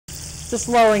Just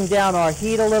lowering down our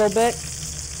heat a little bit.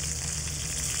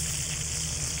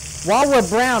 While we're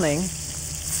browning,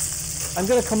 I'm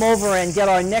going to come over and get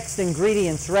our next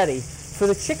ingredients ready. For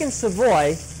the chicken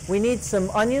Savoy, we need some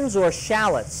onions or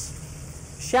shallots.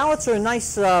 Shallots are a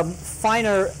nice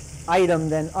finer item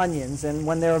than onions, and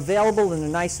when they're available and they're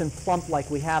nice and plump like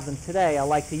we have them today, I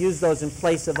like to use those in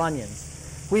place of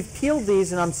onions. We've peeled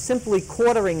these and I'm simply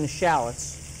quartering the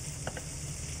shallots.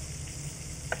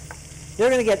 They're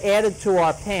going to get added to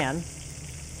our pan,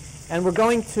 and we're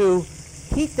going to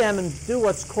heat them and do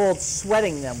what's called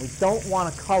sweating them. We don't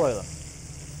want to color them.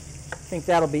 I think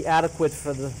that'll be adequate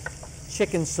for the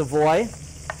chicken Savoy.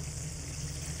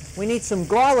 We need some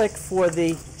garlic for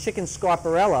the chicken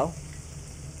scarparello.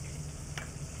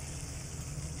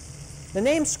 The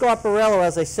name scarparello,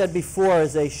 as I said before,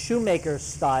 is a shoemaker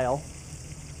style,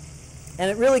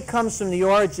 and it really comes from the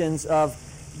origins of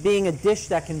being a dish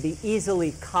that can be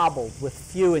easily cobbled with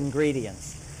few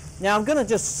ingredients. Now I'm going to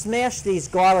just smash these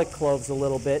garlic cloves a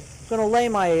little bit. I'm going to lay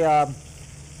my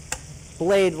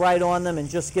blade right on them and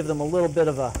just give them a little bit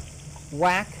of a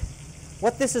whack.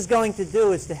 What this is going to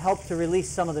do is to help to release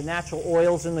some of the natural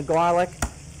oils in the garlic.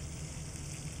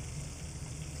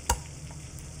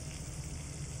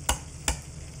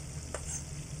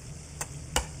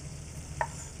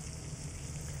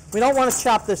 We don't want to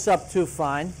chop this up too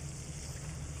fine.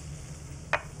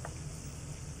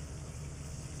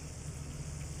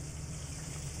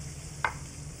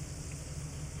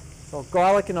 So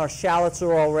garlic and our shallots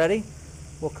are all ready.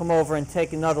 We'll come over and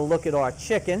take another look at our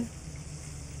chicken.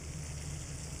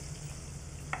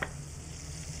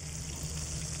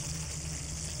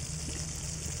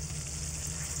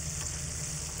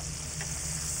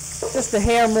 Just a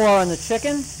hair more on the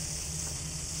chicken.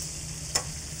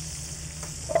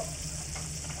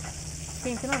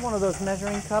 Dean, can I have one of those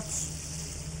measuring cups?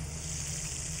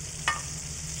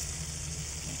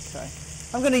 Okay.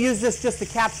 I'm going to use this just to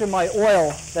capture my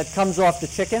oil that comes off the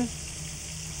chicken.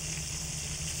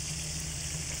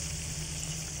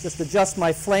 Just adjust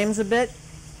my flames a bit.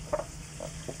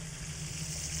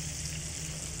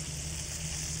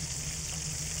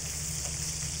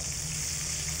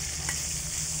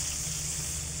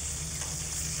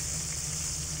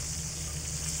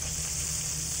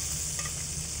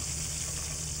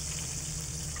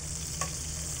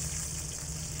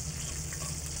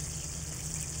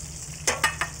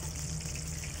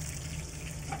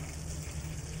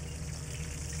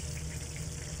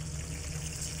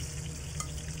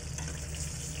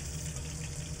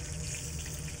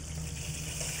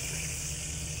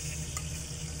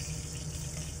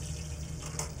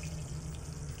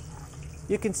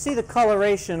 You can see the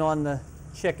coloration on the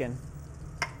chicken.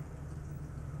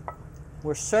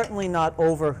 We're certainly not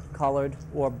over-colored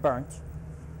or burnt.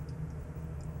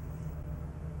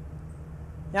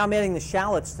 Now I'm adding the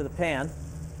shallots to the pan.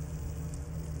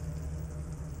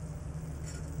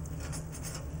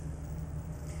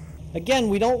 Again,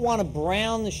 we don't want to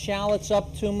brown the shallots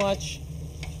up too much.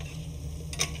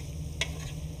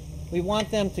 We want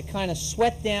them to kind of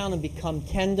sweat down and become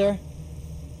tender.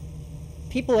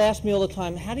 People ask me all the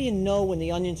time, how do you know when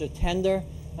the onions are tender?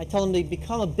 I tell them they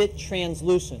become a bit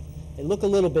translucent. They look a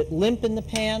little bit limp in the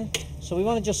pan, so we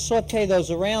want to just saute those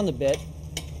around a bit.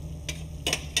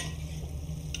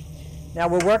 Now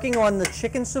we're working on the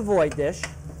chicken Savoy dish.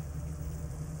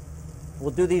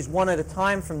 We'll do these one at a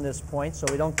time from this point so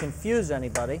we don't confuse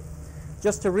anybody.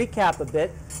 Just to recap a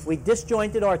bit, we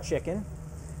disjointed our chicken.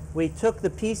 We took the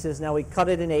pieces, now we cut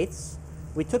it in eighths.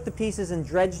 We took the pieces and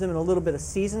dredged them in a little bit of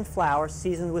seasoned flour,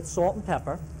 seasoned with salt and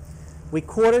pepper. We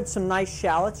quartered some nice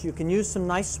shallots. You can use some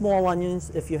nice small onions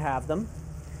if you have them.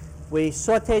 We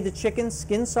sauteed the chicken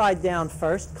skin side down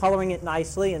first, coloring it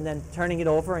nicely, and then turning it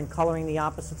over and coloring the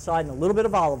opposite side in a little bit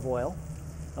of olive oil.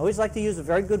 I always like to use a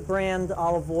very good brand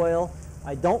olive oil.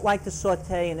 I don't like to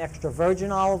saute in extra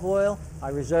virgin olive oil.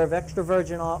 I reserve extra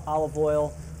virgin olive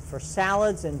oil for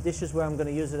salads and dishes where I'm going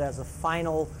to use it as a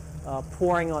final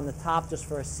pouring on the top just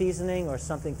for a seasoning or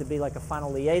something to be like a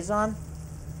final liaison.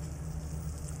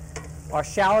 Our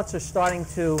shallots are starting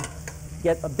to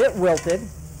get a bit wilted.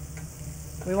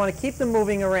 We want to keep them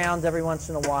moving around every once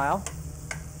in a while.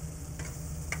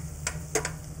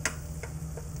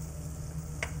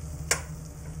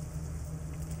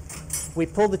 We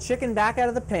pulled the chicken back out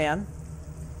of the pan.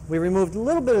 We removed a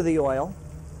little bit of the oil,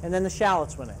 and then the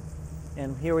shallots went in.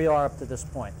 And here we are up to this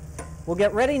point. We'll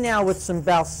get ready now with some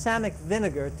balsamic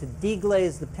vinegar to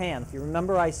deglaze the pan. If you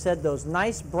remember, I said those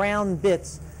nice brown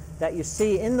bits that you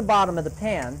see in the bottom of the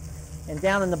pan, and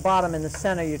down in the bottom in the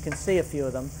center you can see a few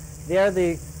of them. They're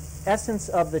the essence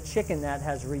of the chicken that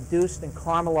has reduced and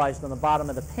caramelized on the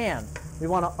bottom of the pan. we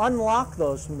want to unlock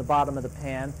those from the bottom of the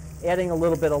pan, adding a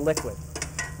little bit of liquid.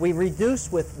 We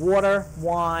reduce with water,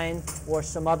 wine, or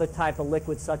some other type of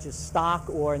liquid such as stock,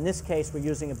 or in this case, we're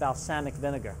using a balsamic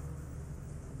vinegar.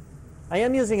 I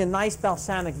am using a nice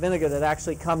balsamic vinegar that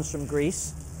actually comes from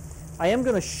Greece. I am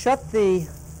going to shut the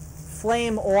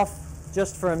flame off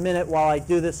just for a minute while I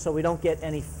do this so we don't get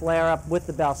any flare-up with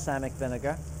the balsamic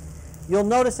vinegar. You'll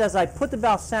notice as I put the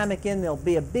balsamic in, there'll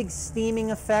be a big steaming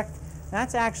effect.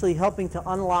 That's actually helping to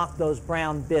unlock those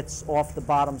brown bits off the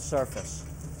bottom surface.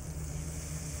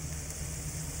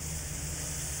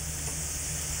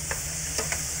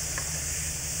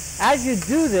 As you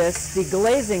do this, the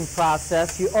glazing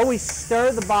process, you always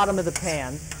stir the bottom of the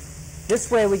pan. This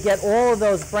way we get all of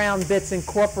those brown bits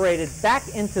incorporated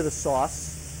back into the sauce.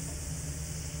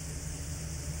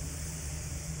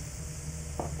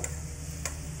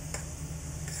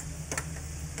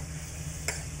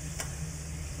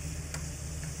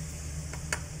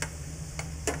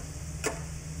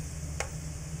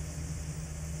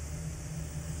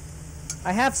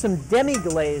 I have some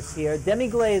demi-glaze here.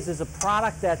 Demi-glaze is a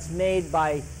product that's made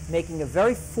by making a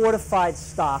very fortified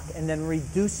stock and then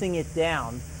reducing it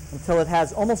down until it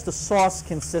has almost a sauce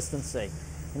consistency.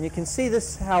 And you can see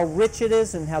this, how rich it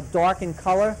is and how dark in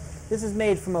color. This is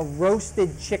made from a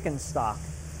roasted chicken stock.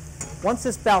 Once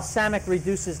this balsamic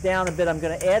reduces down a bit, I'm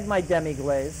going to add my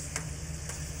demi-glaze.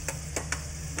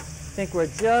 I think we're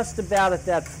just about at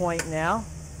that point now.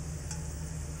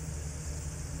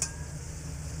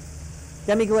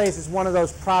 Demi-glaze is one of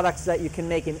those products that you can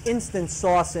make an instant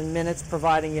sauce in minutes,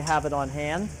 providing you have it on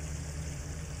hand.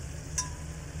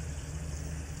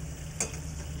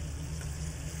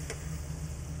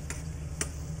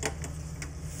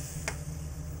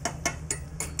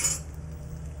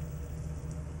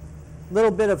 A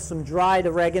little bit of some dried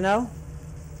oregano.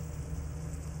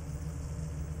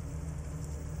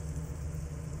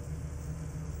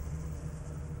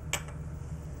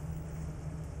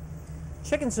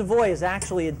 Chicken Savoy is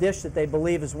actually a dish that they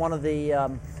believe is one of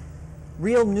the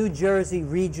real New Jersey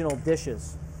regional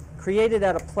dishes. Created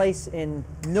at a place in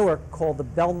Newark called the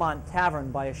Belmont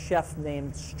Tavern by a chef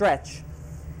named Stretch.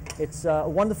 It's a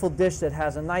wonderful dish that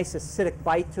has a nice acidic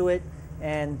bite to it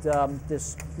and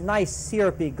this nice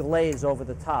syrupy glaze over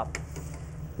the top.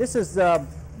 This is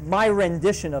my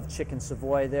rendition of Chicken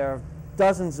Savoy. There are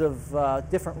dozens of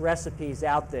different recipes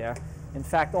out there. In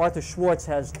fact, Arthur Schwartz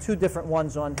has 2 different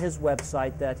ones on his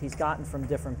website that he's gotten from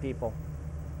different people.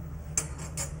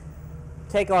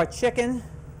 Take our chicken.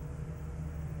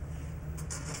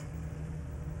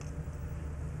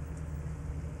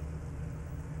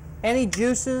 Any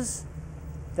juices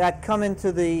that come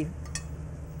into the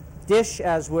dish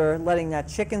as we're letting that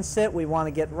chicken sit, we want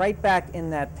to get right back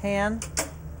in that pan.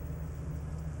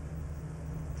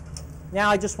 Now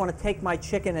I just want to take my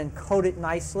chicken and coat it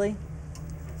nicely.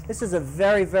 This is a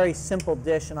very, very simple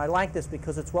dish, and I like this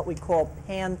because it's what we call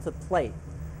pan to plate.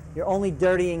 You're only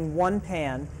dirtying one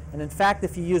pan, and in fact,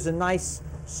 if you use a nice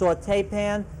saute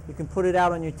pan, you can put it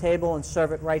out on your table and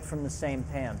serve it right from the same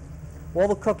pan. All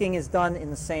the cooking is done in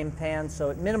the same pan, so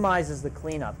it minimizes the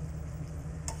cleanup.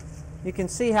 You can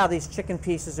see how these chicken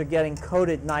pieces are getting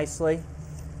coated nicely.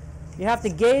 You have to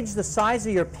gauge the size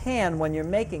of your pan when you're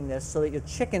making this so that your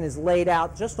chicken is laid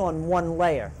out just on one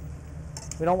layer.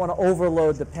 We don't want to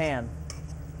overload the pan.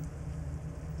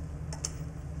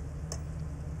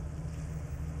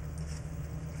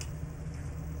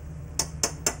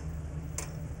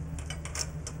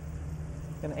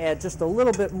 I'm going to add just a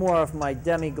little bit more of my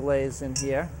demi-glaze in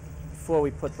here before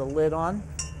we put the lid on.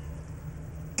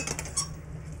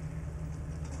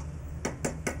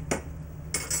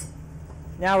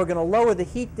 Now we're going to lower the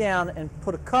heat down and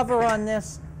put a cover on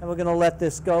this, and we're going to let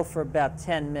this go for about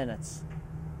 10 minutes.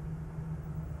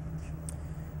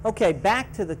 Okay,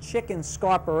 back to the chicken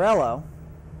scarparello.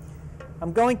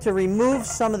 I'm going to remove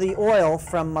some of the oil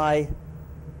from my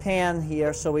pan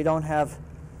here so we don't have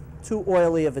too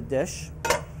oily of a dish.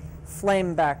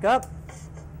 Flame back up.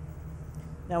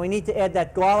 Now we need to add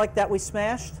that garlic that we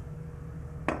smashed.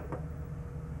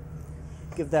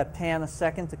 Give that pan a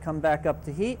second to come back up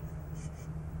to heat.